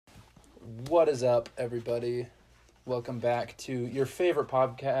What is up, everybody? Welcome back to your favorite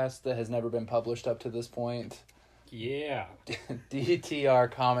podcast that has never been published up to this point. Yeah. DTR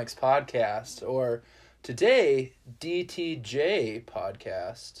Comics Podcast, or today, DTJ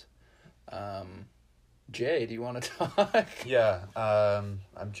Podcast. Jay, do you want to talk? Yeah, I'm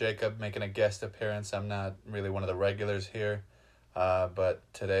Jacob, making a guest appearance. I'm not really one of the regulars here, but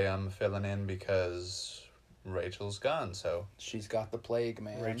today I'm filling in because Rachel's gone, so... She's got the plague,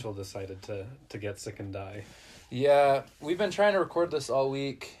 man. Rachel decided to get sick and die. Yeah, we've been trying to record this all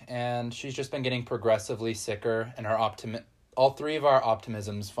week, and she's just been getting progressively sicker, and all three of our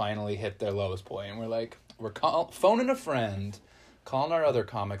optimisms finally hit their lowest point. We're like, phoning a friend, calling our other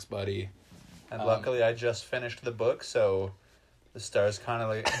comics buddy. And luckily I just finished the book, so the stars kind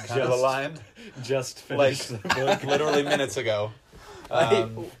of aligned. Just finished the book. Literally minutes ago.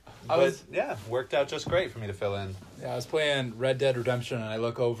 Worked out just great for me to fill in. Yeah, I was playing Red Dead Redemption, and I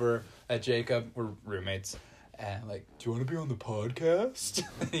look over at Jacob, we're roommates, and like, do you want to be on the podcast?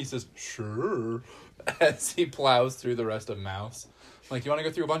 And he says, sure, as he plows through the rest of Mouse. Like, you want to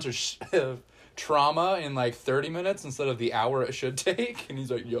go through a bunch of trauma in like 30 minutes instead of the hour it should take? And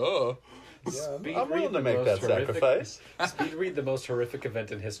he's like, yeah. I'm willing to make that sacrifice. Speed read the most horrific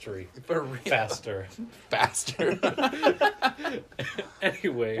event in history. For real. Faster.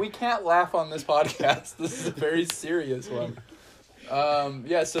 Anyway. We can't laugh on this podcast. This is a very serious one.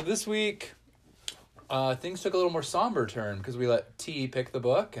 So this week, things took a little more somber turn because we let T pick the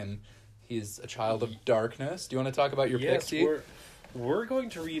book, and he's a child of darkness. Do you want to talk about your pick, T? We're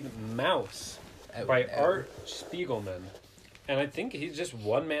going to read Mouse by Art Spiegelman. And I think he's just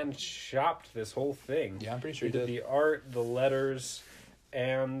one-man shopped this whole thing. Yeah, I'm pretty sure he did. The art, the letters,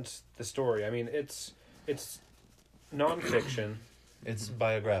 and the story. I mean, it's nonfiction. It's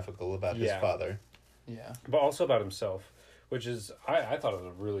biographical about his father. Yeah. But also about himself, which is, I thought it was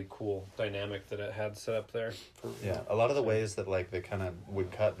a really cool dynamic that it had set up there. Yeah, a lot of the ways that like they kind of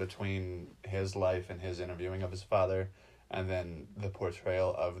would cut between his life and his interviewing of his father, and then the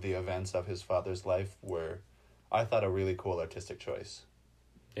portrayal of the events of his father's life were... I thought a really cool artistic choice.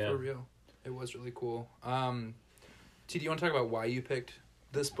 Yeah. For real. It was really cool. T, do you want to talk about why you picked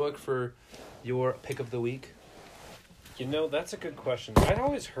this book for your pick of the week? You know, that's a good question. I'd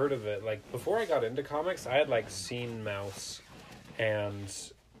always heard of it. Like, before I got into comics, I had, like, seen Mouse, and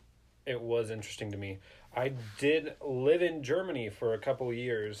it was interesting to me. I did live in Germany for a couple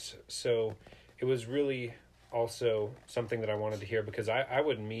years, so it was really also something that I wanted to hear, because I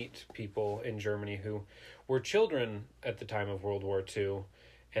would meet people in Germany who were children at the time of World War II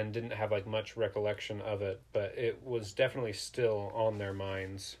and didn't have like much recollection of it, but it was definitely still on their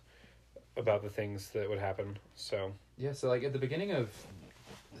minds about the things that would happen. So like at the beginning of,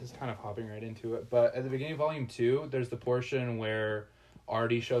 this is kind of hopping right into it, but at the beginning of volume 2, there's the portion where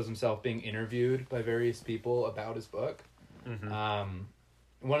Artie shows himself being interviewed by various people about his book. Mm-hmm.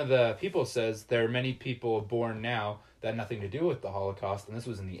 One of the people says there are many people born now that had nothing to do with the Holocaust, and this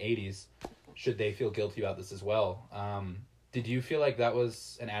was in the 80s. Should they feel guilty about this as well? Did you feel like that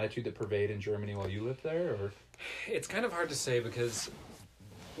was an attitude that pervaded in Germany while you lived there? Or it's kind of hard to say because,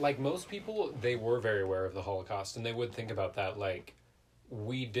 like most people, they were very aware of the Holocaust, and they would think about that like,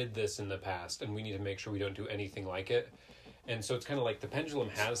 we did this in the past, and we need to make sure we don't do anything like it. And so it's kind of like the pendulum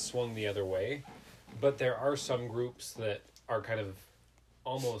has swung the other way, but there are some groups that are kind of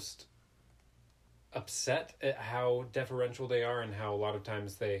almost upset at how deferential they are and how a lot of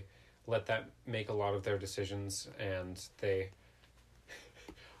times they let that make a lot of their decisions, and they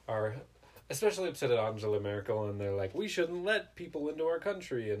are especially upset at Angela Merkel, and they're like, we shouldn't let people into our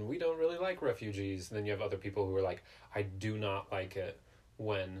country, and we don't really like refugees. And then you have other people who are like, I do not like it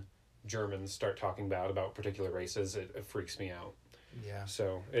when Germans start talking bad about particular races. It freaks me out. Yeah.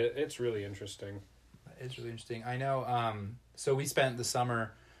 So it's really interesting. It's really interesting. I know, so we spent the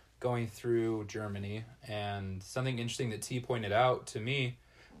summer going through Germany, and something interesting that T pointed out to me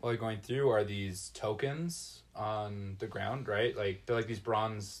while going through are these tokens on the ground, right? Like, they're like these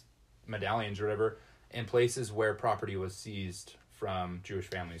bronze medallions or whatever in places where property was seized from Jewish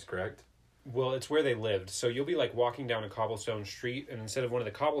families, correct? Well, it's where they lived. So you'll be like walking down a cobblestone street, and instead of one of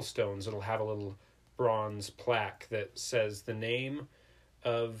the cobblestones, it'll have a little bronze plaque that says the name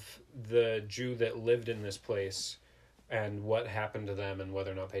of the Jew that lived in this place and what happened to them and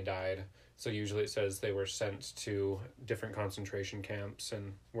whether or not they died. So usually it says they were sent to different concentration camps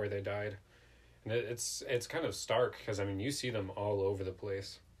and where they died. And it's kind of stark because, I mean, you see them all over the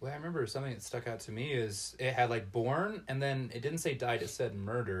place. Well, I remember something that stuck out to me is it had like born, and then it didn't say died, it said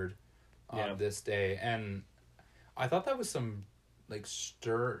murdered on this day. And I thought that was some like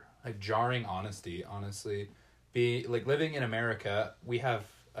jarring honesty, honestly. Be like living in America, we have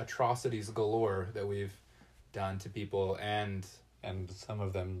atrocities galore that we've done to people, and some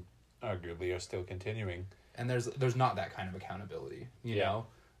of them arguably are still continuing. And there's not that kind of accountability, you Yeah. know?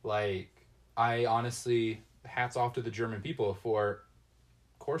 Like, I honestly, hats off to the German people for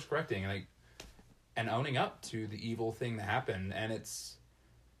course correcting, like, and owning up to the evil thing that happened. And it's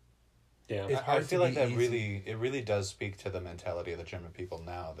Yeah. It's I hard feel to like be that easy. really does speak to the mentality of the German people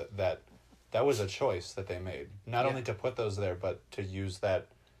now, that was a choice that they made, not Yeah. only to put those there, but to use that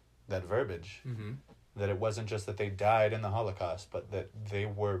verbiage. Mm-hmm. That it wasn't just that they died in the Holocaust, but that they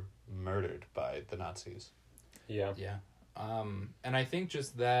were murdered by the Nazis. Yeah. Yeah. And I think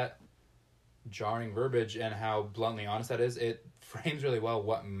just that jarring verbiage and how bluntly honest that is, it frames really well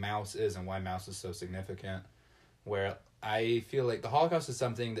what Maus is and why Maus is so significant. Where I feel like the Holocaust is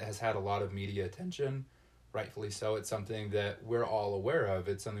something that has had a lot of media attention, rightfully so. It's something that we're all aware of.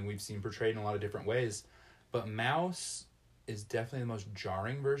 It's something we've seen portrayed in a lot of different ways. But Maus is definitely the most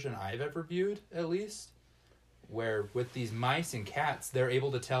jarring version I've ever viewed, at least. Where with these mice and cats, they're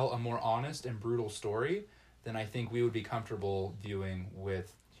able to tell a more honest and brutal story than I think we would be comfortable viewing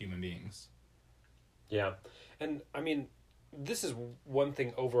with human beings. Yeah. And I mean, this is one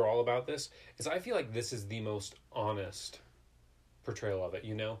thing overall about this is I feel like this is the most honest portrayal of it,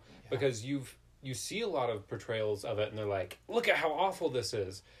 you know? Yeah. Because you see a lot of portrayals of it and they're like, look at how awful this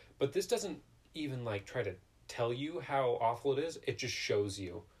is. But this doesn't even like try to tell you how awful it is. It just shows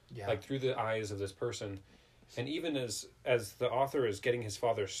you. Yeah. Like through the eyes of this person. And even as the author is getting his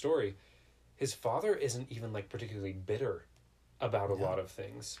father's story, his father isn't even like particularly bitter about a lot of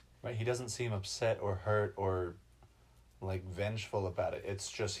things. Right? He doesn't seem upset or hurt or like vengeful about it.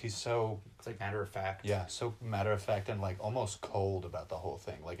 It's just he's so It's like matter of fact. so matter of fact and like almost cold about the whole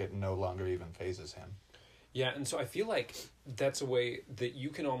thing. Like it no longer even phases him. Yeah, and so I feel like that's a way that you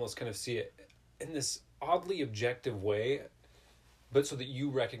can almost kind of see it in this oddly objective way, but so that you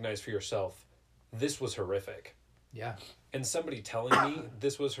recognize for yourself, this was horrific. Yeah. And somebody telling me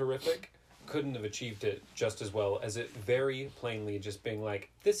this was horrific couldn't have achieved it just as well as it very plainly just being like,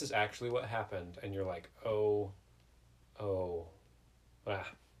 this is actually what happened. And you're like, ah.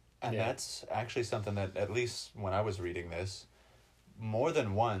 And Yeah. that's actually something that, at least when I was reading this, more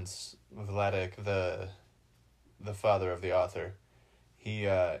than once, Vladek, the father of the author,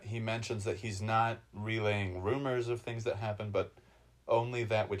 he mentions that he's not relaying rumors of things that happened, but only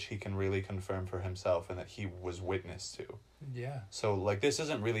that which he can really confirm for himself and that he was witness to. Yeah. So, like, this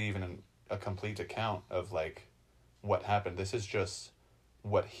isn't really even a complete account of, like, what happened. This is just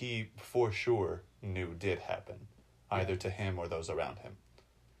what he, for sure, knew did happen, either to him or those around him.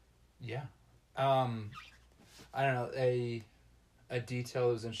 Yeah. I don't know, a detail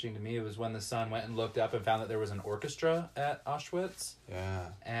that was interesting to me was when the son went and looked up and found that there was an orchestra at Auschwitz. Yeah.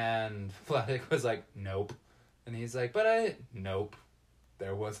 And Vladek was like, nope. And he's like, nope.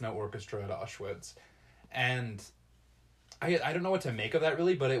 There was no orchestra at Auschwitz. And I don't know what to make of that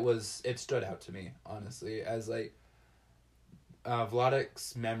really, but it stood out to me, honestly, as like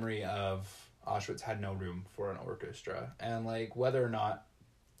Vladek's memory of Auschwitz had no room for an orchestra. And like whether or not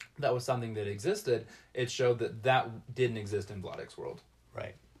that was something that existed, it showed that didn't exist in Vladek's world.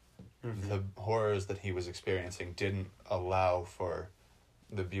 Right. Mm-hmm. The horrors that he was experiencing didn't allow for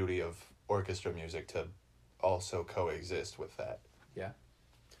the beauty of orchestra music to also coexist with that. Yeah.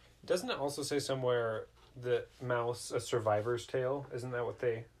 Doesn't it also say somewhere that Maus, a survivor's tale? Isn't that what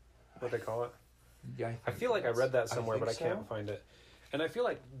they call it? Yeah. I feel like I read that somewhere, but I think can't find it. And I feel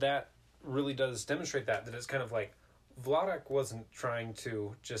like that really does demonstrate that it's kind of like Vladek wasn't trying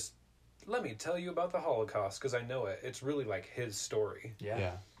to just let me tell you about the Holocaust because I know it. It's really like his story.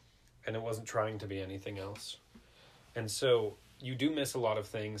 Yeah. And it wasn't trying to be anything else. And so you do miss a lot of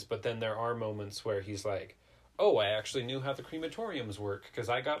things, but then there are moments where he's like, oh, I actually knew how the crematoriums work because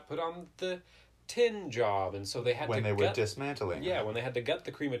I got put on the tin job. And so they had when to they were dismantling. Yeah, when they had to gut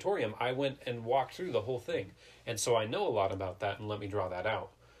the crematorium, I went and walked through the whole thing. And so I know a lot about that and let me draw that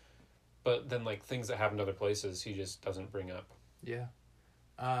out. But then, like, things that happened other places, he just doesn't bring up. Yeah.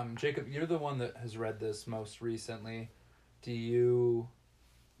 Jacob, you're the one that has read this most recently. Do you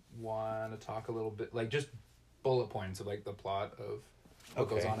want to talk a little bit, like, just bullet points of, like, the plot of what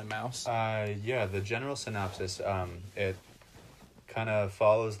goes on in Maus? Yeah, the general synopsis, it kind of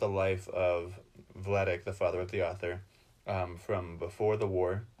follows the life of Vladek, the father of the author, from before the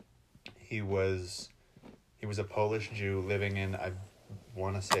war. He was a Polish Jew living in, I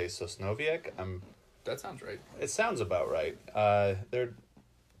want to say, Sosnowiec. That sounds right. It sounds about right. They're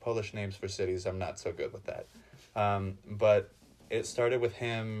Polish names for cities. I'm not so good with that. But it started with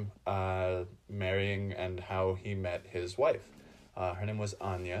him marrying and how he met his wife. Her name was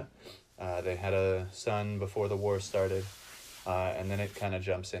Anya. They had a son before the war started. And then it kind of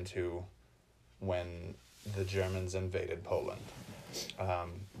jumps into when the Germans invaded Poland.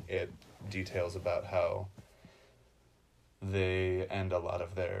 It details about how they and a lot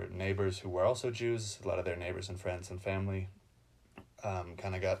of their neighbors who were also Jews, a lot of their neighbors and friends and family,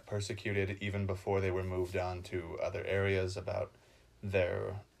 kind of got persecuted even before they were moved on to other areas, about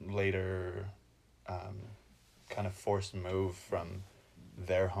their later kind of forced move from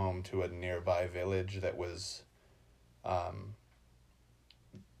their home to a nearby village that was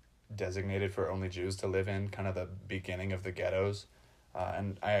designated for only Jews to live in, kind of the beginning of the ghettos.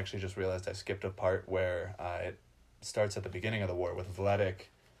 And I actually just realized I skipped a part where it starts at the beginning of the war with Vladek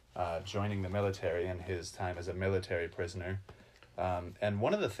joining the military and his time as a military prisoner. And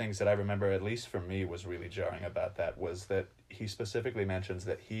one of the things that I remember, at least for me, was really jarring about that was that he specifically mentions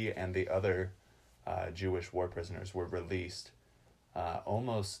that he and the other Jewish war prisoners were released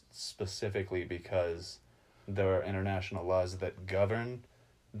almost specifically because there are international laws that govern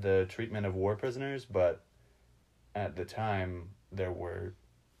the treatment of war prisoners, but at the time there were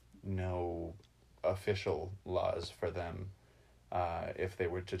no official laws for them if they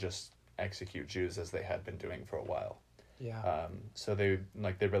were to just execute Jews as they had been doing for a while. Yeah. So they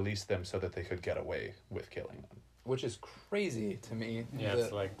released them so that they could get away with killing them. Which is crazy to me. Yeah,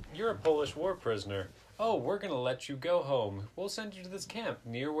 it's like, you're a Polish war prisoner. Oh, we're going to let you go home. We'll send you to this camp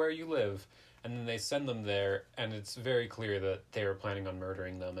near where you live. And then they send them there, and it's very clear that they were planning on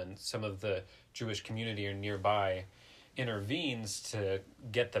murdering them. And some of the Jewish community nearby intervenes to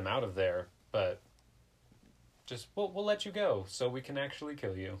get them out of there. But just, we'll let you go so we can actually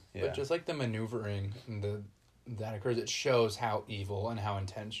kill you. Yeah. But just like the maneuvering that occurs, it shows how evil and how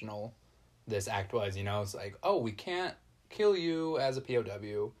intentional this act was. You know, it's like, oh, we can't kill you as a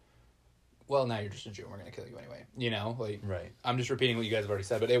POW. Well, now you're just a Jew and we're going to kill you anyway. You know, like, right. I'm just repeating what you guys have already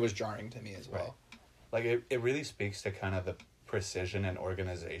said, but it was jarring to me as well. Right. Like, it really speaks to kind of the precision and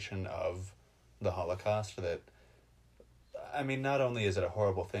organization of the Holocaust that, I mean, not only is it a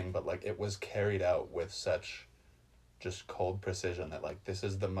horrible thing, but, like, it was carried out with such just cold precision that, like, this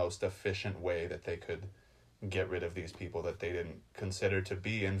is the most efficient way that they could get rid of these people that they didn't consider to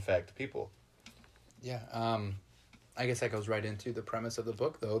be, in fact, people. Yeah. I guess that goes right into the premise of the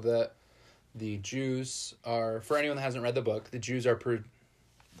book, though, that the Jews are, for anyone that hasn't read the book, the Jews are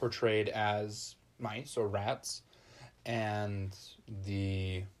portrayed as mice or rats, and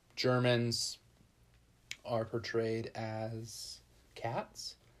the Germans are portrayed as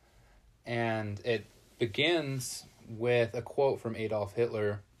cats. And it begins with a quote from Adolf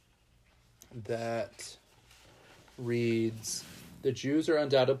Hitler that reads, "The Jews are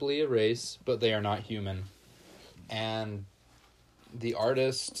undoubtedly a race, but they are not human." And the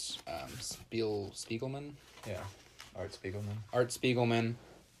artist, Spiegelman? Yeah. Art Spiegelman. Art Spiegelman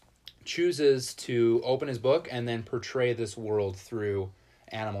chooses to open his book and then portray this world through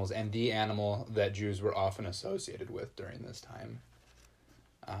animals, and the animal that Jews were often associated with during this time.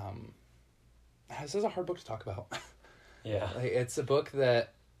 This is a hard book to talk about. Yeah. Like, it's a book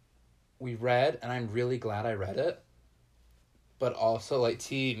that we read, and I'm really glad I read it. But also, like,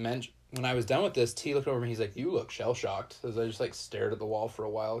 T mentioned, when I was done with this, T looked over me, he's like, "You look shell-shocked." As I just, like, stared at the wall for a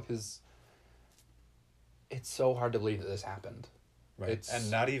while, because it's so hard to believe that this happened. Right.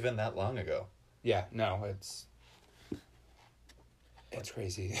 And not even that long ago. Yeah, no, it's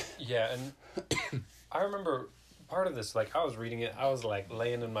crazy. Yeah, and I remember part of this, like, I was reading it, I was, like,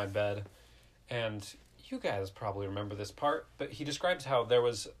 laying in my bed, and you guys probably remember this part, but he describes how there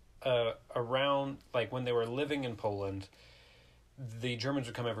was around, like, when they were living in Poland, the Germans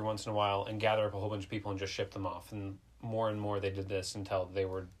would come every once in a while and gather up a whole bunch of people and just ship them off, and more they did this until there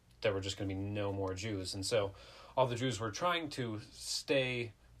were just going to be no more Jews. And so all the Jews were trying to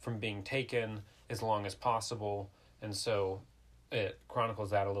stay from being taken as long as possible, and so it chronicles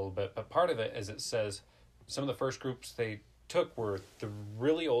that a little bit. But part of it is it says some of the first groups they took were the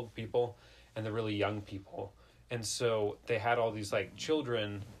really old people and the really young people, and so they had all these, like,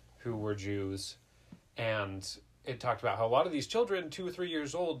 children who were Jews, and it talked about how a lot of these children, 2 or 3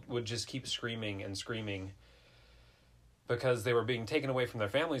 years old, would just keep screaming and screaming because they were being taken away from their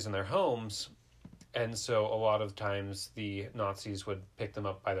families and their homes. And so a lot of times the Nazis would pick them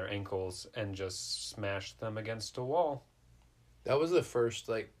up by their ankles and just smash them against a wall. That was the first,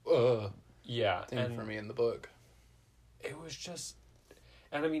 like, yeah, thing for me in the book. It was just...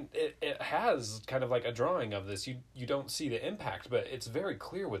 And I mean, it has kind of like a drawing of this. You don't see the impact, but it's very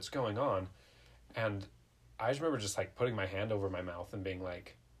clear what's going on. And I just remember just, like, putting my hand over my mouth and being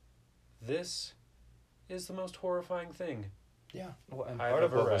like, this is the most horrifying thing. Yeah. Well, and I've part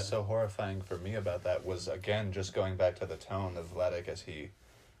of ever what read. was so horrifying for me about that was, again, just going back to the tone of Vladek as he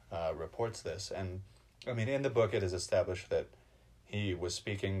reports this. And I mean, in the book, it is established that he was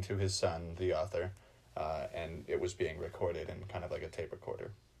speaking to his son, the author, and it was being recorded in kind of like a tape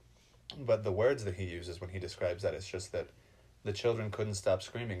recorder. But the words that he uses when he describes that, it's just that the children couldn't stop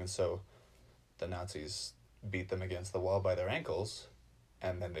screaming, and so the Nazis beat them against the wall by their ankles,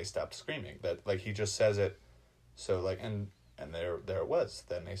 and then they stopped screaming. That, like, he just says it, so, like, and there it was.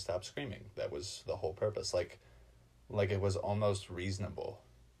 Then they stopped screaming. That was the whole purpose. Like it was almost reasonable.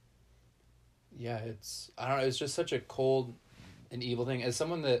 Yeah, I don't know, it's just such a cold and evil thing. As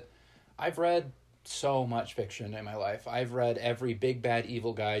someone that, I've read so much fiction in my life. I've read every big, bad,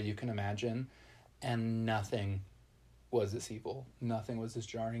 evil guy you can imagine, and nothing was this evil. Nothing was this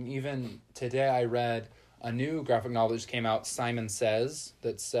jarring. Even today I read a new graphic novel that just came out, Simon Says,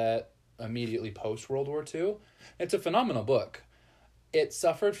 that's set immediately post World War II. It's a phenomenal book. It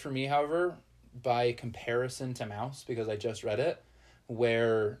suffered for me, however, by comparison to Mouse, because I just read it,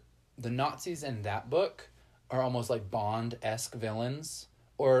 where the Nazis in that book are almost like Bond-esque villains,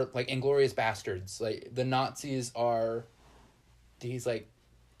 or like Inglourious Bastards. Like, the Nazis are these like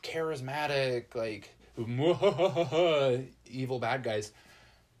charismatic, like evil bad guys.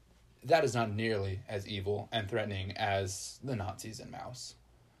 That is not nearly as evil and threatening as the Nazis in Mouse.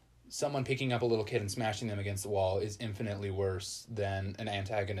 Someone picking up a little kid and smashing them against the wall is infinitely worse than an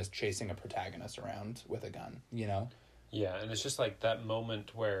antagonist chasing a protagonist around with a gun, you know? Yeah, and it's just like that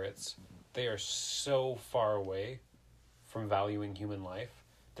moment where they are so far away from valuing human life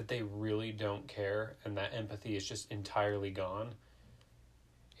that they really don't care, and that empathy is just entirely gone.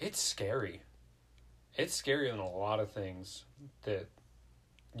 It's scary. It's scarier than a lot of things that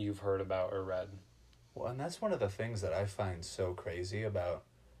you've heard about or read. Well, and that's one of the things that I find so crazy about,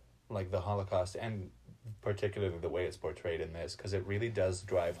 like, the Holocaust, and particularly the way it's portrayed in this, because it really does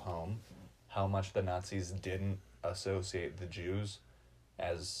drive home how much the Nazis didn't associate the Jews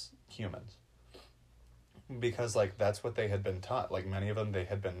as humans. Because, like, that's what they had been taught. Like, many of them, they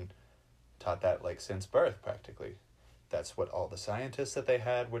had been taught that, like, since birth, practically. That's what all the scientists that they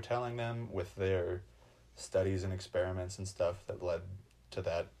had were telling them with their studies and experiments and stuff that led to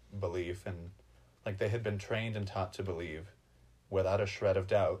that belief. And, like, they had been trained and taught to believe, without a shred of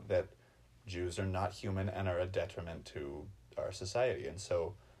doubt, that Jews are not human and are a detriment to our society. And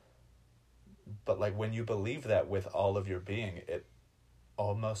so, but, like, when you believe that with all of your being, it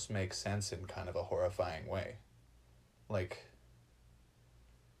almost makes sense in kind of a horrifying way. Like,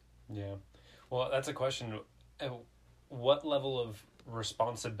 yeah. Well, that's a question. What level of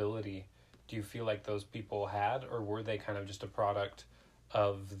responsibility do you feel like those people had, or were they kind of just a product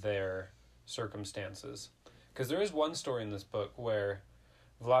of their circumstances? Because there is one story in this book where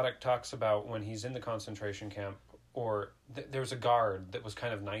Vladek talks about when he's in the concentration camp, or there's a guard that was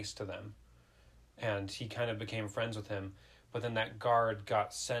kind of nice to them, and he kind of became friends with him. But then that guard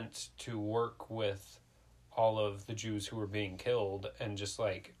got sent to work with all of the Jews who were being killed and just,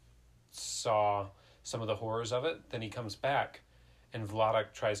 like, saw some of the horrors of it. Then he comes back, and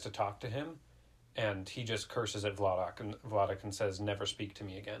Vladek tries to talk to him, and he just curses at Vladek and says, "Never speak to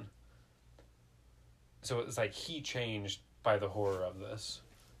me again." So it's like he changed by the horror of this.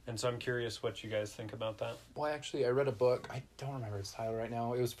 And so I'm curious what you guys think about that. Well, actually, I read a book. I don't remember its title right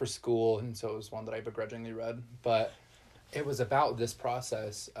now. It was for school, and so it was one that I begrudgingly read. But it was about this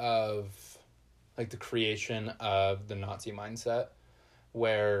process of, like, the creation of the Nazi mindset,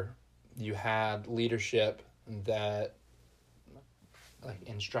 where you had leadership that, like,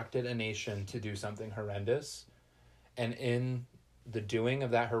 instructed a nation to do something horrendous. And in the doing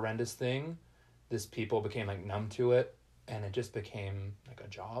of that horrendous thing, this people became, like, numb to it, and it just became, like, a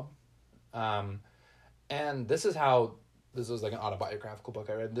job. And this was like an autobiographical book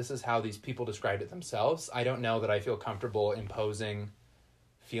I read. This is how these people described it themselves. I don't know that I feel comfortable imposing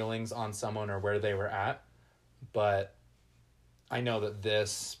feelings on someone or where they were at, but I know that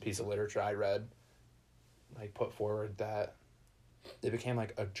this piece of literature I read, like, put forward that it became,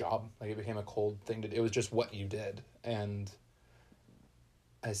 like, a job. Like, it became a cold thing to do. It was just what you did. And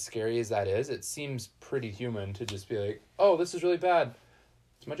as scary as that is, it seems pretty human to just be like, oh, this is really bad.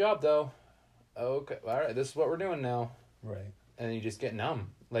 It's my job, though. Okay, all right, this is what we're doing now. right. And you just get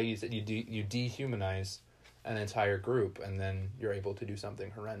numb. Like you said, you dehumanize an entire group, and then you're able to do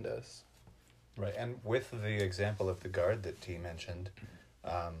something horrendous. Right, and with the example of the guard that T mentioned,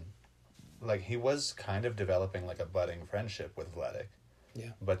 like, he was kind of developing, like, a budding friendship with Vladek.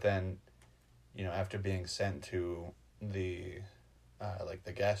 Yeah. But then, you know, after being sent to the, like,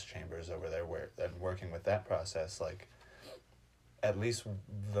 the gas chambers over there, and working with that process, like, at least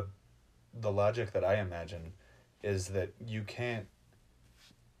the logic that I imagine is that you can't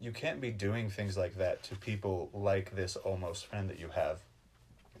be doing things like that to people like this almost friend that you have,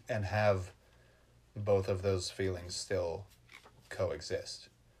 and have both of those feelings still coexist.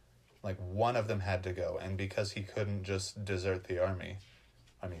 Like, one of them had to go, and because he couldn't just desert the army,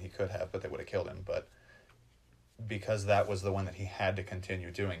 I mean, he could have, but they would have killed him, but because that was the one that he had to continue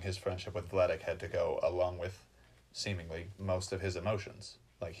doing, his friendship with Vladek had to go along with seemingly most of his emotions.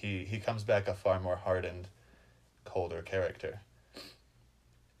 Like, he comes back a far more hardened, colder character.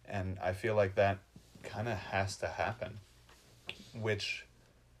 And I feel like that kind of has to happen, which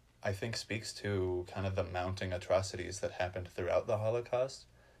I think speaks to kind of the mounting atrocities that happened throughout the Holocaust,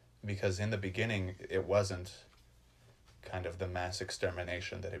 because in the beginning it wasn't kind of the mass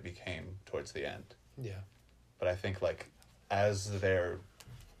extermination that it became towards the end. Yeah. But I think, like, as their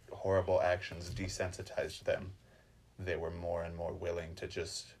horrible actions desensitized them, they were more and more willing to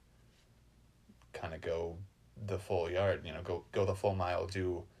just kind of go the full yard, you know, go the full mile,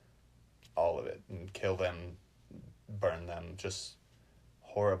 do all of it, and kill them, burn them, just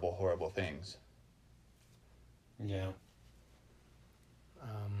horrible, horrible things. Yeah.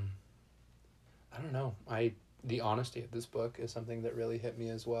 I don't know. The honesty of this book is something that really hit me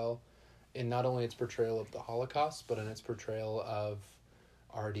as well, in not only its portrayal of the Holocaust, but in its portrayal of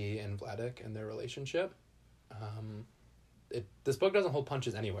Artie and Vladek and their relationship. This book doesn't hold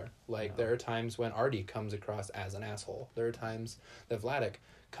punches anywhere. Like, there are times when Artie comes across as an asshole. There are times that Vladek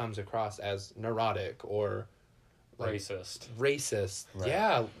comes across as neurotic or like, racist. Right.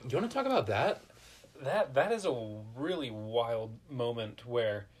 Yeah. Do you want to talk about that? That is a really wild moment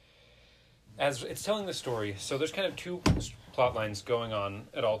where, as it's telling the story, so there's kind of two plot lines going on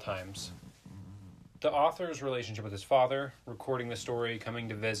at all times. The author's relationship with his father, recording the story, coming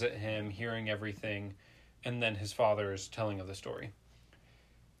to visit him, hearing everything, and then his father's telling of the story.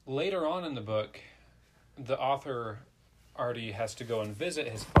 Later on in the book, the author, Artie, has to go and visit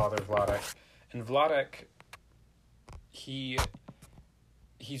his father, Vladek, and Vladek, he's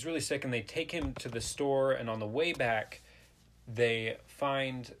really sick, and they take him to the store, and on the way back, they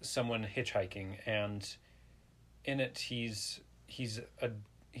find someone hitchhiking, and in it, he's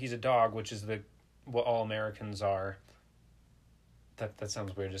a dog, which is what all Americans are. That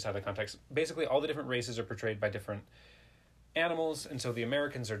sounds weird, just out of context. Basically, all the different races are portrayed by different animals, and so the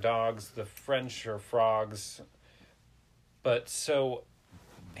Americans are dogs, the French are frogs. But so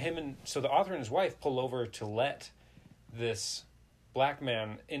the author and his wife pull over to let this black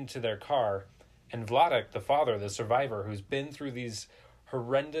man into their car, and Vladek, the father, the survivor, who's been through these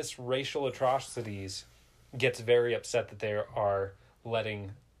horrendous racial atrocities, gets very upset that they are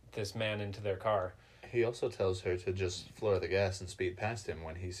letting this man into their car. He also tells her to just floor the gas and speed past him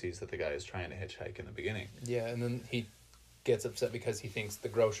when he sees that the guy is trying to hitchhike in the beginning. Yeah, and then he gets upset because he thinks the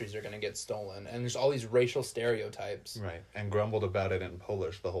groceries are going to get stolen. And there's all these racial stereotypes. Right, and grumbled about it in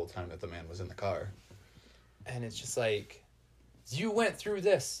Polish the whole time that the man was in the car. And it's just like, you went through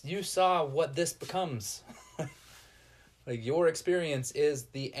this. You saw what this becomes. Like, your experience is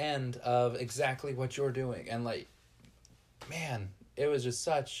the end of exactly what you're doing. And, like, man, it was just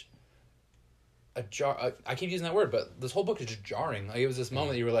such a jar. I keep using that word, but this whole book is just jarring. Like, it was this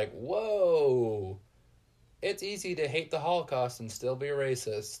moment you were like, whoa, it's easy to hate the Holocaust and still be a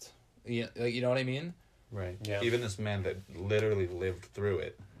racist. You know what I mean? Right. Yeah. Even this man that literally lived through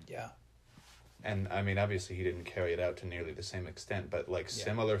it. Yeah. And, I mean, obviously he didn't carry it out to nearly the same extent, but, like,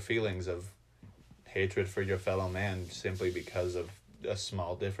 similar feelings of hatred for your fellow man simply because of a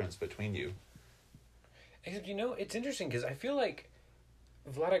small difference between you. Except, it's interesting because I feel like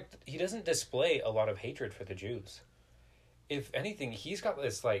Vladek, he doesn't display a lot of hatred for the Jews. If anything, he's got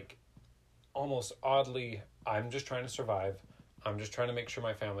this, like, almost oddly, I'm just trying to survive. I'm just trying to make sure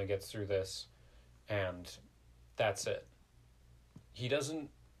my family gets through this. And that's it. He doesn't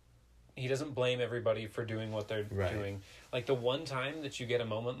blame everybody for doing what they're doing. Like, the one time that you get a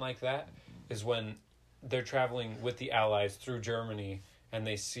moment like that is when they're traveling with the Allies through Germany, and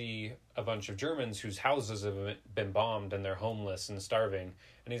they see a bunch of Germans whose houses have been bombed and they're homeless and starving.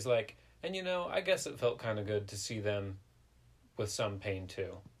 And he's like, and I guess it felt kind of good to see them with some pain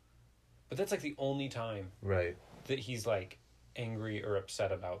too. But that's like the only time that he's like angry or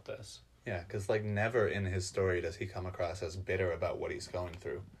upset about this. Yeah, because like never in his story does he come across as bitter about what he's going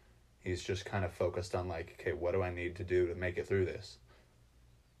through. He's just kind of focused on like, okay, what do I need to do to make it through this?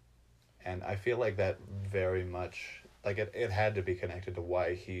 And I feel like that very much, like it had to be connected to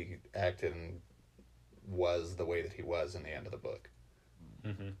why he acted and was the way that he was in the end of the book.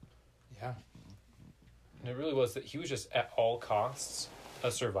 Mm-hmm. Yeah. And it really was that he was just at all costs a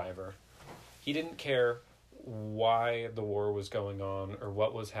survivor. He didn't care why the war was going on or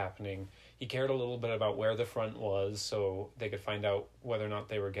what was happening. He cared a little bit about where the front was so they could find out whether or not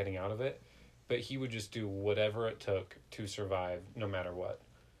they were getting out of it. But he would just do whatever it took to survive no matter what.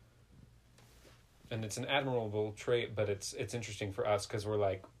 And it's an admirable trait, but it's interesting for us because we're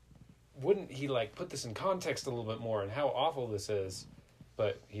like, wouldn't he like put this in context a little bit more and how awful this is?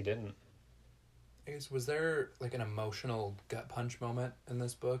 But he didn't. I guess, was there like an emotional gut punch moment in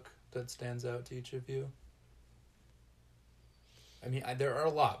this book that stands out to each of you? I mean, there are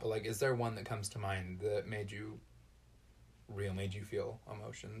a lot, but like, is there one that comes to mind that made you feel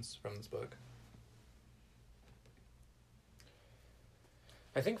emotions from this book?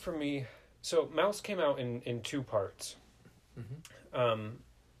 I think for me, so Mouse came out in 2 parts. Mm-hmm.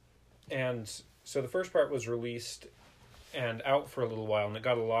 And so the first part was released and out for a little while, and it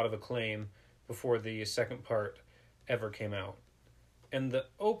got a lot of acclaim before the second part ever came out. And the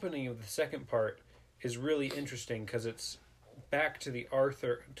opening of the second part is really interesting because it's back to the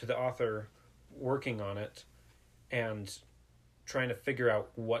author working on it and trying to figure out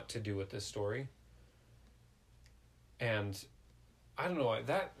what to do with this story. And I don't know,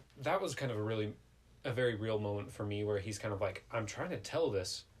 that was kind of a very real moment for me where he's kind of like, I'm trying to tell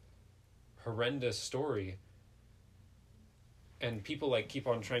this horrendous story and people like keep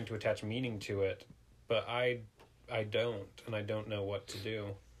on trying to attach meaning to it, but I don't, and I don't know what to do.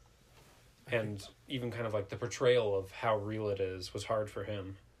 And even kind of like the portrayal of how real it is was hard for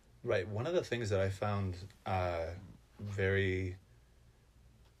him. Right. One of the things that I found very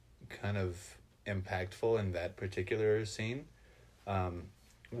kind of impactful in that particular scene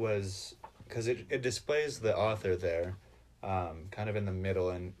was because it displays the author there kind of in the middle,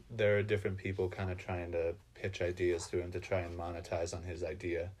 and there are different people kind of trying to pitch ideas to him to try and monetize on his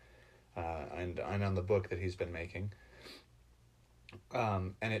idea and on the book that he's been making.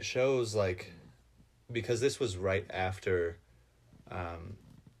 And it shows, like, because this was right after,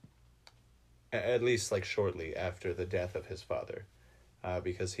 at least, like, shortly after the death of his father,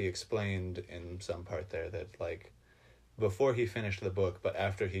 because he explained in some part there that, like, before he finished the book, but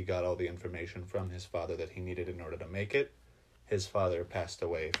after he got all the information from his father that he needed in order to make it, his father passed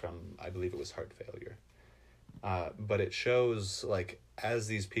away from, I believe it was heart failure. But it shows, like, as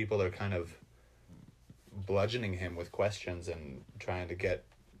these people are kind of bludgeoning him with questions and trying to get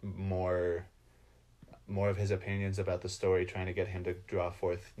more of his opinions about the story, trying to get him to draw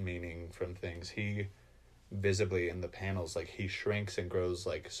forth meaning from things, he visibly in the panels, like, he shrinks and grows,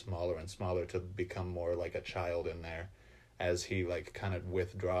 like, smaller and smaller to become more like a child in there as he, like, kind of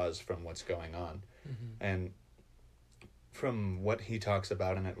withdraws from what's going on. Mm-hmm. And from what he talks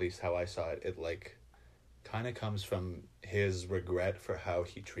about, and at least how I saw it, it, like, kind of comes from his regret for how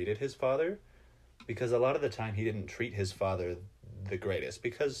he treated his father, because a lot of the time he didn't treat his father the greatest,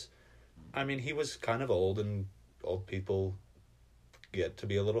 because, I mean, he was kind of old, and old people get to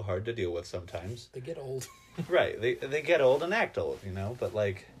be a little hard to deal with sometimes. They get old. Right, they get old and act old, you know, but,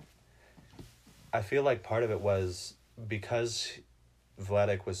 like, I feel like part of it was because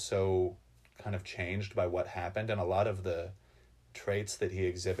Vladek was so kind of changed by what happened, and a lot of the traits that he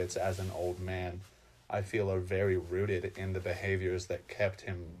exhibits as an old man, I feel, are very rooted in the behaviors that kept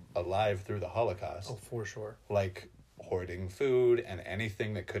him alive through the Holocaust. Oh, for sure. Like hoarding food and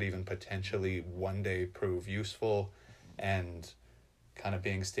anything that could even potentially one day prove useful, and kind of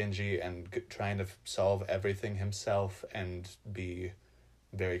being stingy and trying to solve everything himself and be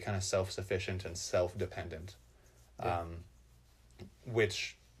very kind of self-sufficient and self-dependent. Yeah.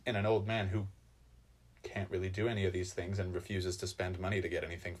 Which, in an old man who can't really do any of these things and refuses to spend money to get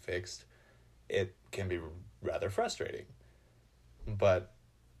anything fixed, it can be rather frustrating. But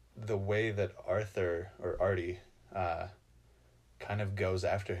the way that Artie kind of goes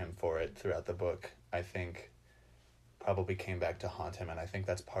after him for it throughout the book, I think probably came back to haunt him, and I think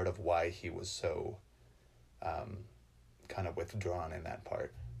that's part of why he was so kind of withdrawn in that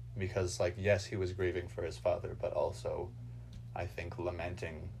part. Because, like, yes, he was grieving for his father, but also, I think,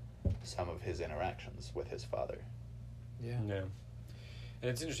 lamenting some of his interactions with his father. Yeah. And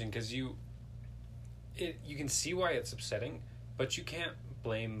it's interesting because you can see why it's upsetting, but you can't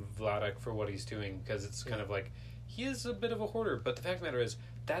blame Vladek for what he's doing, because it's kind of like, he is a bit of a hoarder, but the fact of the matter is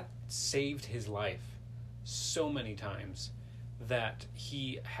that saved his life so many times that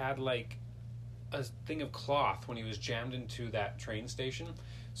he had, like, a thing of cloth when he was jammed into that train station.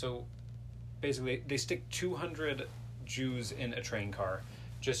 So basically they stick 200 Jews in a train car,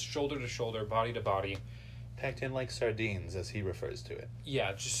 just shoulder to shoulder, body to body, Packed in like sardines, as he refers to it.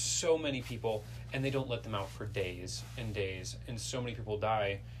 Yeah, just so many people, and they don't let them out for days and days, and so many people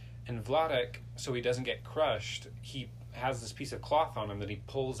die. And Vladek, so he doesn't get crushed, he has this piece of cloth on him that he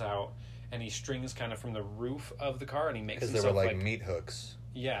pulls out, and he strings kind of from the roof of the car, and he makes Because himself there were like meat hooks.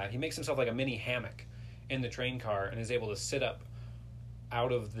 Yeah, he makes himself like a mini hammock in the train car, and is able to sit up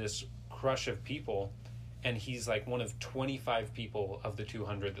out of this crush of people, and he's like one of 25 people of the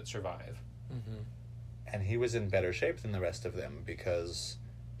 200 that survive. Mm-hmm. And he was in better shape than the rest of them because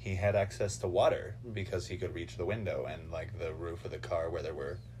he had access to water, because he could reach the window and like the roof of the car where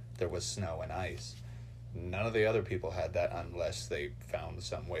there was snow and ice. None of the other people had that unless they found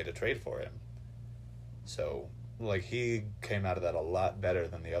some way to trade for him. So, like, he came out of that a lot better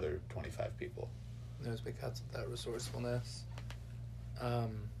than the other 25 people. It was because of that resourcefulness. I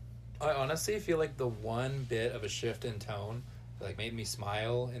honestly feel like the one bit of a shift in tone that like made me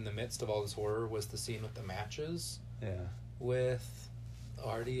smile in the midst of all this horror was the scene with the matches. Yeah. With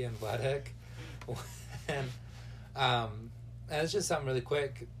Artie and Vladek. and it's just something really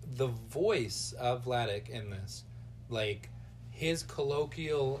quick. The voice of Vladek in this, like his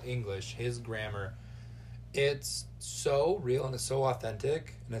colloquial English, his grammar, it's so real and it's so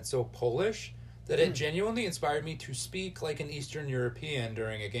authentic and it's so Polish that it genuinely inspired me to speak like an Eastern European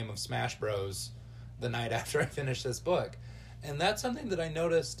during a game of Smash Bros. The night after I finished this book. And that's something that I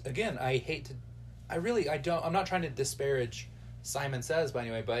noticed. Again, I'm not trying to disparage Simon Says by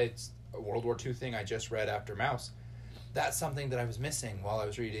any way, but it's a World War II thing I just read after Mouse. That's something that I was missing while I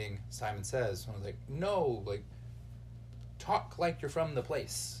was reading Simon Says. I was like, no, like, talk like you're from the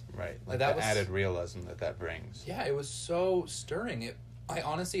place. Right. Like that was added realism that brings. Yeah, it was so stirring. I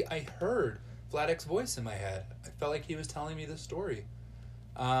heard Vladek's voice in my head. I felt like he was telling me the story.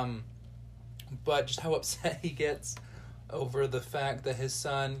 But just how upset he gets over the fact that his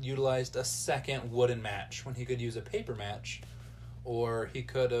son utilized a second wooden match when he could use a paper match, or he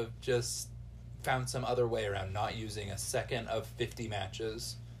could have just found some other way around not using a second of 50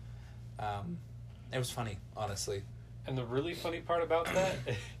 matches. It was funny, honestly. And the really funny part about that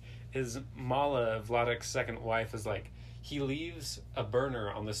is Mala, Vladek's second wife, is like, he leaves a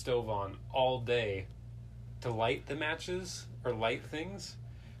burner on the stove on all day to light the matches or light things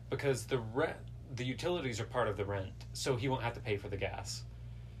because the utilities are part of the rent, so he won't have to pay for the gas.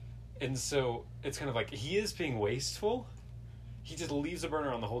 And so it's kind of like he is being wasteful. He just leaves a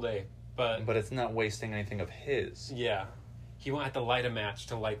burner on the whole day, but it's not wasting anything of his. Yeah, he won't have to light a match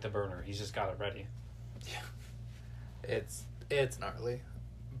to light the burner. He's just got it ready. Yeah, it's gnarly,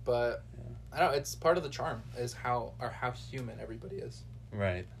 but I don't know. It's part of the charm is how human everybody is.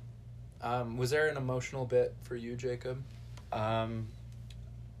 Right. Was there an emotional bit for you, Jacob?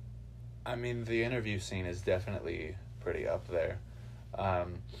 I mean, the interview scene is definitely pretty up there.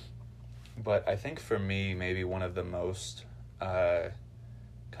 But I think for me, maybe one of the most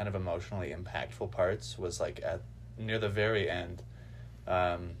kind of emotionally impactful parts was like near the very end,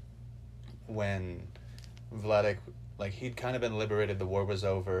 when Vladek, like, he'd kind of been liberated, the war was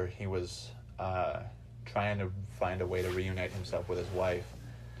over, he was trying to find a way to reunite himself with his wife,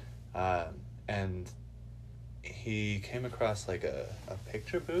 and he came across like a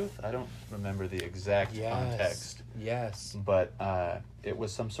picture booth. I don't remember the exact context. Yes. But it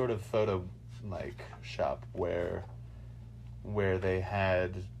was some sort of photo like shop where they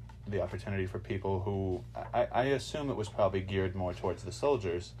had the opportunity for people who I assume it was probably geared more towards the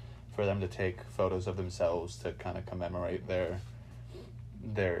soldiers, for them to take photos of themselves to kind of commemorate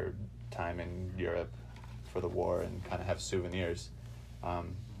their time in Europe for the war and kind of have souvenirs.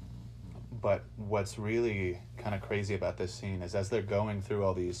 But what's really kind of crazy about this scene is as they're going through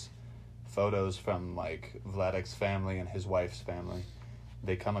all these photos from like Vladek's family and his wife's family,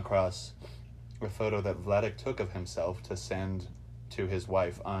 they come across a photo that Vladek took of himself to send to his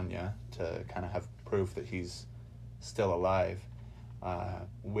wife Anya to kind of have proof that he's still alive,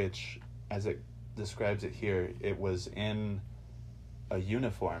 which, as it describes it here, it was in a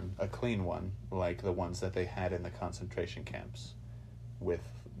uniform, a clean one, like the ones that they had in the concentration camps, with,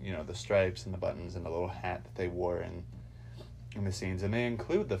 you know, the stripes and the buttons and the little hat that they wore in the scenes. And they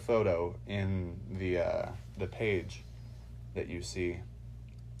include the photo in the page that you see,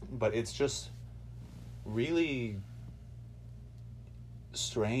 but it's just really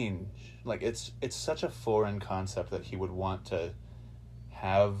strange. Like, it's such a foreign concept that he would want to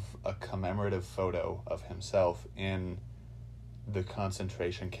have a commemorative photo of himself in the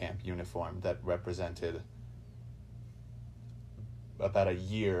concentration camp uniform that represented about a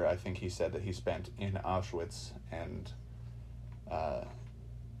year, I think he said, that he spent in Auschwitz, and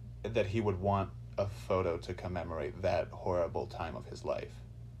that he would want a photo to commemorate that horrible time of his life.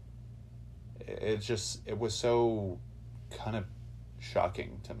 It was so kind of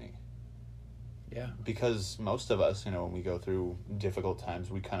shocking to me. Yeah. Because most of us, you know, when we go through difficult times,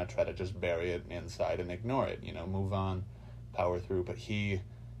 we kind of try to just bury it inside and ignore it, you know, move on, power through. But he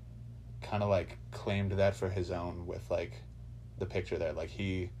kind of like claimed that for his own with like the picture there. Like,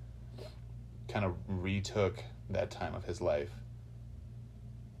 he kind of retook that time of his life.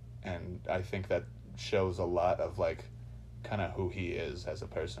 And I think that shows a lot of like kind of who he is as a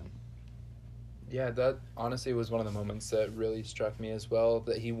person. Yeah, that honestly was one of the moments that really struck me as well,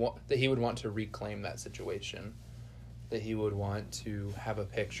 that he would want to reclaim that situation, that he would want to have a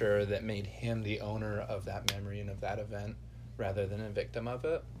picture that made him the owner of that memory and of that event rather than a victim of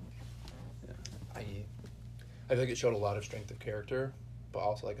it. Yeah. I think it showed a lot of strength of character, but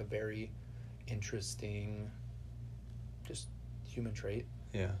also like a very interesting just human trait.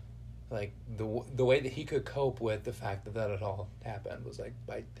 Yeah. Like the way that he could cope with the fact that had all happened was like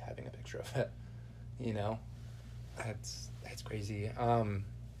by having a picture of it. You know, that's crazy.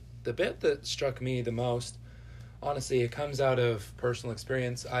 The bit that struck me the most, honestly, it comes out of personal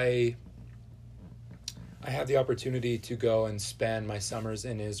experience. I had the opportunity to go and spend my summers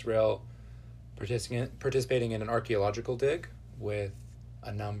in Israel participating in an archaeological dig with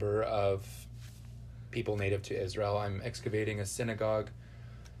a number of people native to Israel. I'm excavating a synagogue,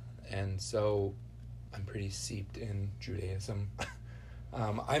 and so I'm pretty seeped in Judaism.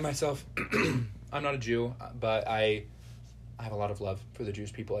 I myself, I'm not a Jew, but I have a lot of love for the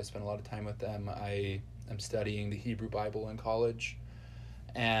Jewish people. I spend a lot of time with them. I am studying the Hebrew Bible in college,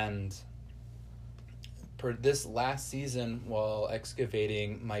 and for this last season, while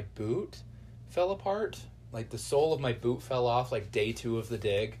excavating, my boot fell apart. Like, the sole of my boot fell off, like, day 2 of the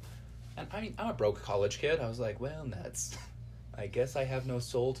dig. And, I mean, I'm a broke college kid. I was like, well, that's... I guess I have no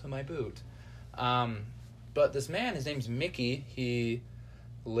sole to my boot. But this man, his name's Mickey. He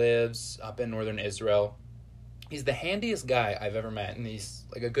lives up in northern Israel. He's the handiest guy I've ever met, and he's,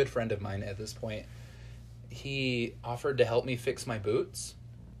 like, a good friend of mine at this point. He offered to help me fix my boots.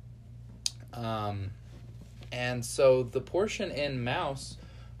 And so the portion in Mouse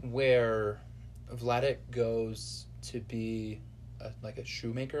where Vladek goes to be like a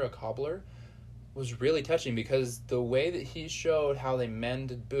shoemaker, a cobbler, was really touching because the way that he showed how they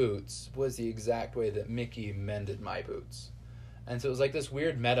mended boots was the exact way that Mickey mended my boots. And so it was like this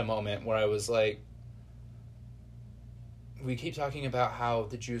weird meta moment where I was like, we keep talking about how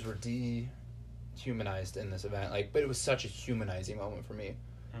the Jews were dehumanized in this event, like, but it was such a humanizing moment for me,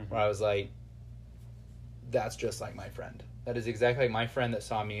 where I was like, that's just like my friend. That is exactly like my friend that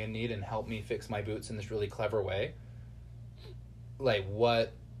saw me in need and helped me fix my boots in this really clever way. Like,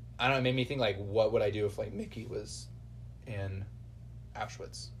 what, I don't know, it made me think, like, what would I do if, like, Mickey was in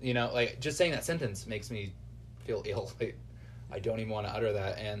Auschwitz? You know, like, just saying that sentence makes me feel ill. Like, I don't even want to utter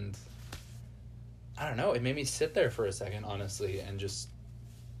that, and I don't know, it made me sit there for a second, honestly, and just,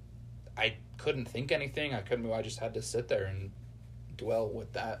 I couldn't think anything, I just had to sit there and dwell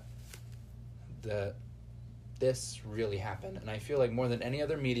with that this really happened. And I feel like more than any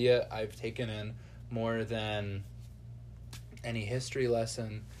other media I've taken in, more than any history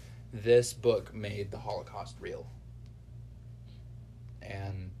lesson, this book made the Holocaust real.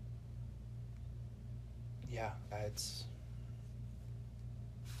 And yeah, it's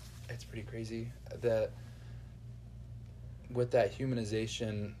pretty crazy that with that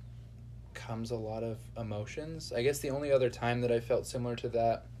humanization comes a lot of emotions. I guess the only other time that I felt similar to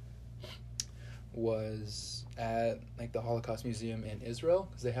that was at, like, the Holocaust Museum in Israel,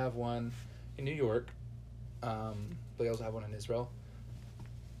 because they have one in New York, but they also have one in Israel.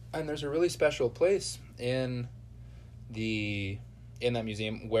 And there's a really special place in that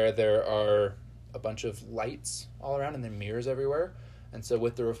museum where there are a bunch of lights all around and then mirrors everywhere. And so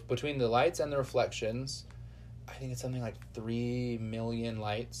with between the lights and the reflections, I think it's something like 3 million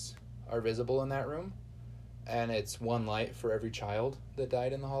lights are visible in that room. And it's one light for every child that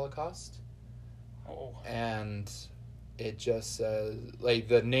died in the Holocaust. Oh. And it just says, like,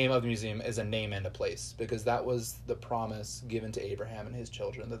 the name of the museum is a name and a place, because that was the promise given to Abraham and his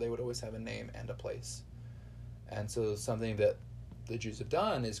children, that they would always have a name and a place. And so something that the Jews have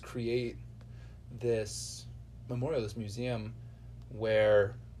done is create this memorial, this museum,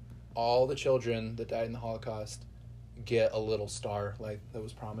 where all the children that died in the Holocaust get a little star, like that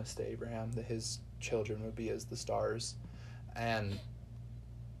was promised to Abraham, that his children would be as the stars. And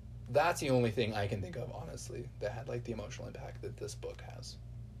that's the only thing I can think of, honestly, that had, like, the emotional impact that this book has.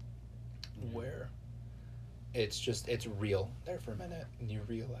 Where it's real there for a minute, and you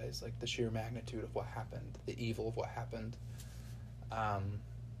realize, like, the sheer magnitude of what happened, the evil of what happened.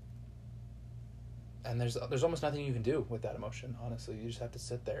 And there's almost nothing you can do with that emotion, honestly. You just have to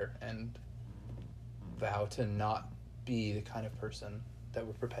sit there and vow to not be the kind of person that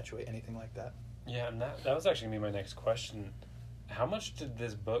would perpetuate anything like that. Yeah, and that was actually going to be my next question. How much did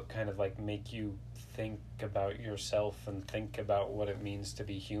this book kind of, like, make you think about yourself and think about what it means to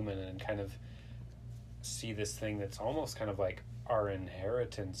be human and kind of see this thing that's almost kind of like our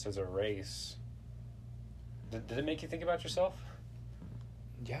inheritance as a race? Did it make you think about yourself?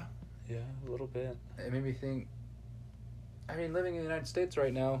 Yeah. Yeah, a little bit. It made me think, I mean, living in the United States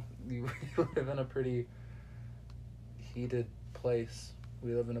right now, we live in a pretty heated place.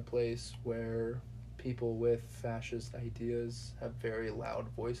 We live in a place where people with fascist ideas have very loud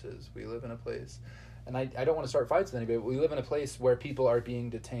voices. We live in a place, and I don't want to start fights with anybody, but we live in a place where people are being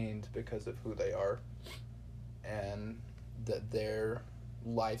detained because of who they are, and that their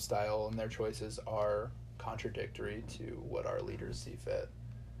lifestyle and their choices are contradictory to what our leaders see fit.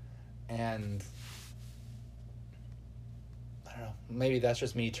 And I don't know, maybe that's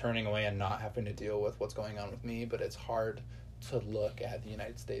just me turning away and not having to deal with what's going on with me, but it's hard to look at the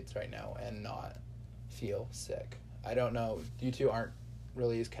United States right now and not feel sick. I don't know, you two aren't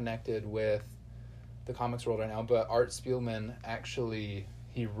really as connected with the comics world right now, but Art Spielman actually,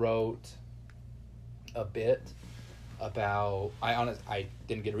 he wrote a bit about, I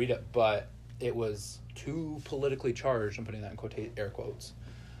didn't get to read it, but it was too politically charged. I'm putting that in air quotes.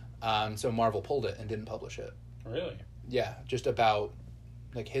 So Marvel pulled it and didn't publish it. Really? Yeah, just about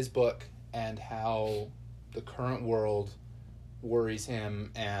like his book and how the current world worries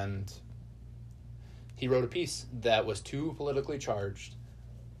him, and he wrote a piece that was too politically charged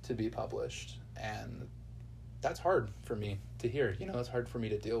to be published, and that's hard for me to hear. You know, it's hard for me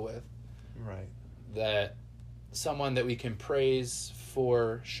to deal with. Right. That someone that we can praise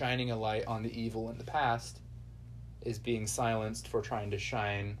for shining a light on the evil in the past is being silenced for trying to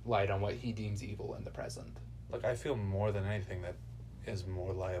shine light on what he deems evil in the present. Look, I feel more than anything that is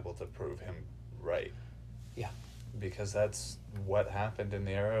more liable to prove him right. Yeah. Because that's what happened in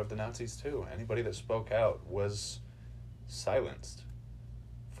the era of the Nazis too. Anybody that spoke out was silenced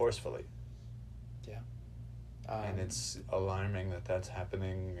forcefully. Yeah. And it's alarming that that's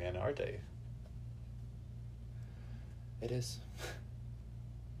happening in our day. It is.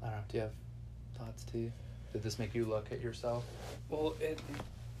 I don't know. Do you have thoughts, T? Did this make you look at yourself? Well,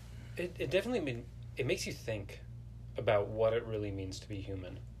 it definitely it makes you think about what it really means to be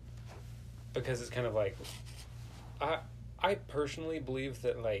human. Because it's kind of like, I personally believe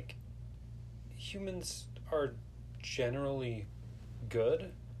that, like, humans are generally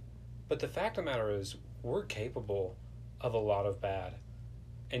good, but the fact of the matter is we're capable of a lot of bad,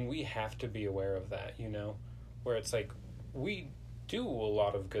 and we have to be aware of that, you know? Where it's like, we do a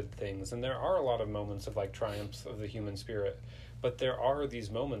lot of good things, and there are a lot of moments of, like, triumphs of the human spirit, but there are these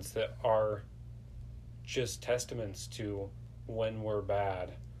moments that are just testaments to when we're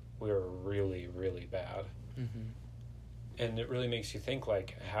bad, we're really, really bad. Mm-hmm. And it really makes you think,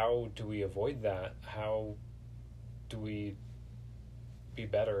 like, how do we avoid that? How do we be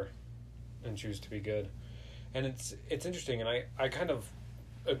better and choose to be good? And it's interesting, and I kind of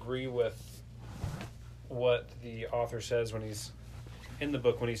agree with what the author says when he's in the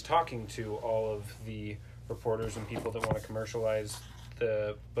book, when he's talking to all of the reporters and people that want to commercialize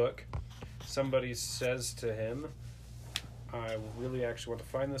the book. Somebody says to him, I really actually want to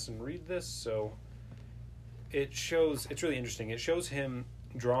find this and read this, so it's really interesting. It shows him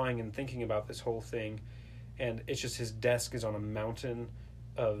drawing and thinking about this whole thing, and it's just his desk is on a mountain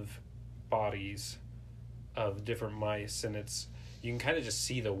of bodies of different mice, and you can kind of just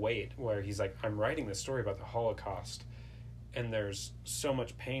see the weight where he's like, I'm writing this story about the Holocaust, and there's so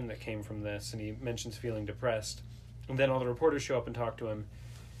much pain that came from this, and he mentions feeling depressed. And then all the reporters show up and talk to him,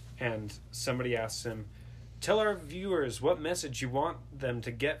 and somebody asks him, tell our viewers what message you want them to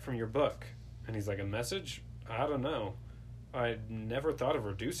get from your book. And he's like, a message? I don't know. I never thought of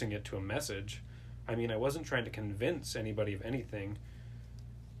reducing it to a message. I mean, I wasn't trying to convince anybody of anything.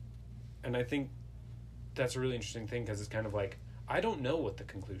 And I think that's a really interesting thing, because it's kind of like, I don't know what the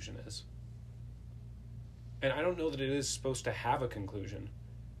conclusion is. And I don't know that it is supposed to have a conclusion,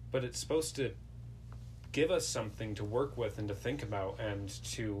 but it's supposed to give us something to work with and to think about and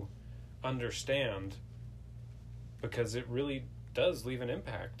to understand, because it really does leave an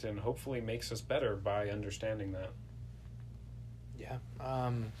impact and hopefully makes us better by understanding that. Yeah.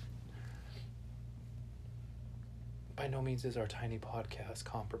 By no means is our tiny podcast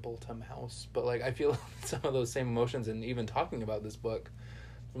comparable to Mouse, but like I feel some of those same emotions, and even talking about this book,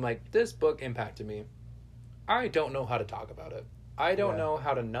 I'm like, this book impacted me. I don't know how to talk about it. I don't know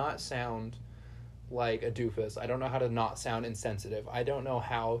how to not sound like a doofus. I don't know how to not sound insensitive. I don't know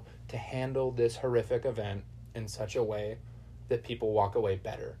how to handle this horrific event in such a way that people walk away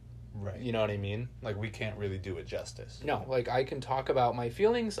better. Right. You know what I mean? Like, we can't really do it justice. No, like, I can talk about my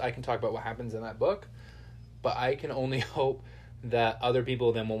feelings, I can talk about what happens in that book, but I can only hope that other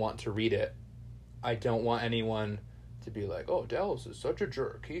people then will want to read it. I don't want anyone to be like, oh, Dallas is such a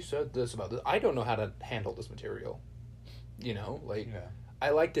jerk. He said this about this. I don't know how to handle this material. You know? Like,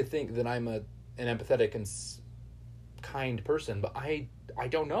 I like to think that I'm an empathetic and kind person, but I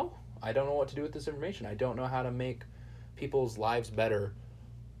don't know. I don't know what to do with this information. I don't know how to make people's lives better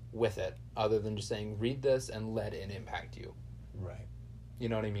with it, other than just saying, read this and let it impact you. Right. You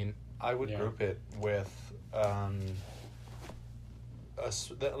know what I mean? I would group it with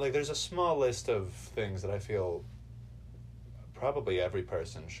there's a small list of things that I feel probably every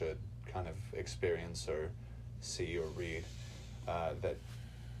person should kind of experience or see or read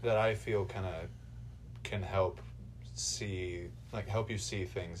that I feel kind of can help you see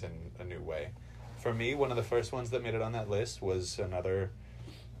things in a new way. For me, one of the first ones that made it on that list was another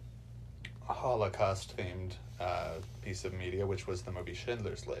Holocaust themed piece of media, which was the movie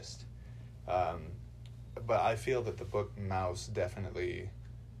Schindler's List. But I feel that the book Maus definitely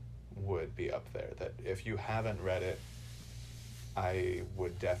would be up there. That if you haven't read it, I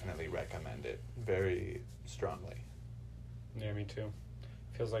would definitely recommend it very strongly. Yeah, me too.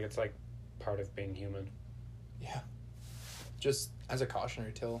 Feels like it's like part of being human. Yeah. Just as a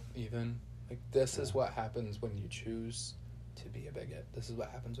cautionary tale, even. Like, this is what happens when you choose to be a bigot. This is what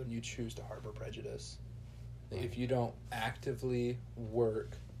happens when you choose to harbor prejudice. If you don't actively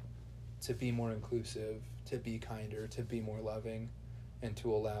work to be more inclusive, to be kinder, to be more loving, and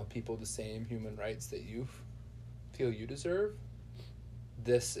to allow people the same human rights that you feel you deserve,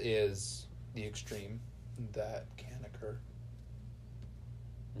 this is the extreme that can occur.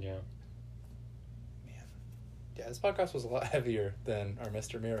 Yeah. Man. Yeah, this podcast was a lot heavier than our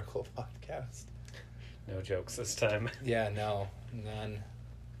Mr. Miracle podcast. No jokes this time. Yeah, no, none.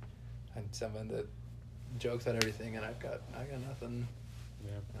 I'm someone that jokes on everything, and I got nothing.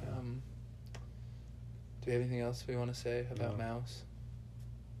 Yeah. Do we have anything else we want to say about Maus?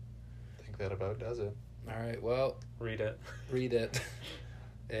 I think that about does it. All right, well, Read it.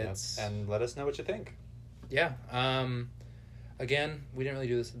 It's and let us know what you think. Yeah. Again, we didn't really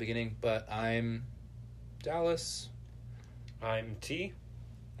do this at the beginning, but I'm Dallas. I'm T.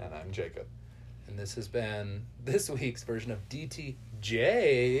 And I'm Jacob. And this has been this week's version of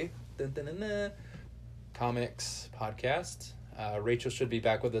DTJ Comics Podcast. Rachel should be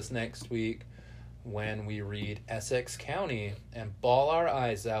back with us next week when we read Essex County and bawl our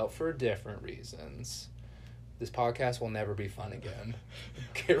eyes out for different reasons. This podcast will never be fun again.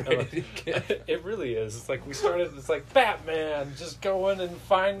 Get ready to get... It really is. It's like we started, it's like Batman just going and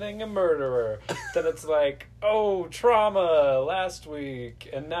finding a murderer. Then it's like, oh, trauma last week.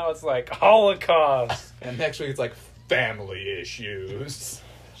 And now it's like Holocaust. And next week it's like family issues.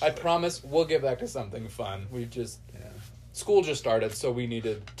 I promise we'll get back to something fun. We've just... School just started, so we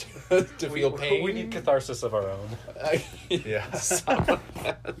needed to feel pain. We need catharsis of our own. Yeah.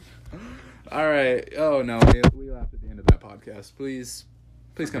 All right. Oh, no. We laughed at the end of that podcast. Please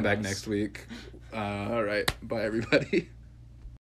come back next week. All right. Bye, everybody.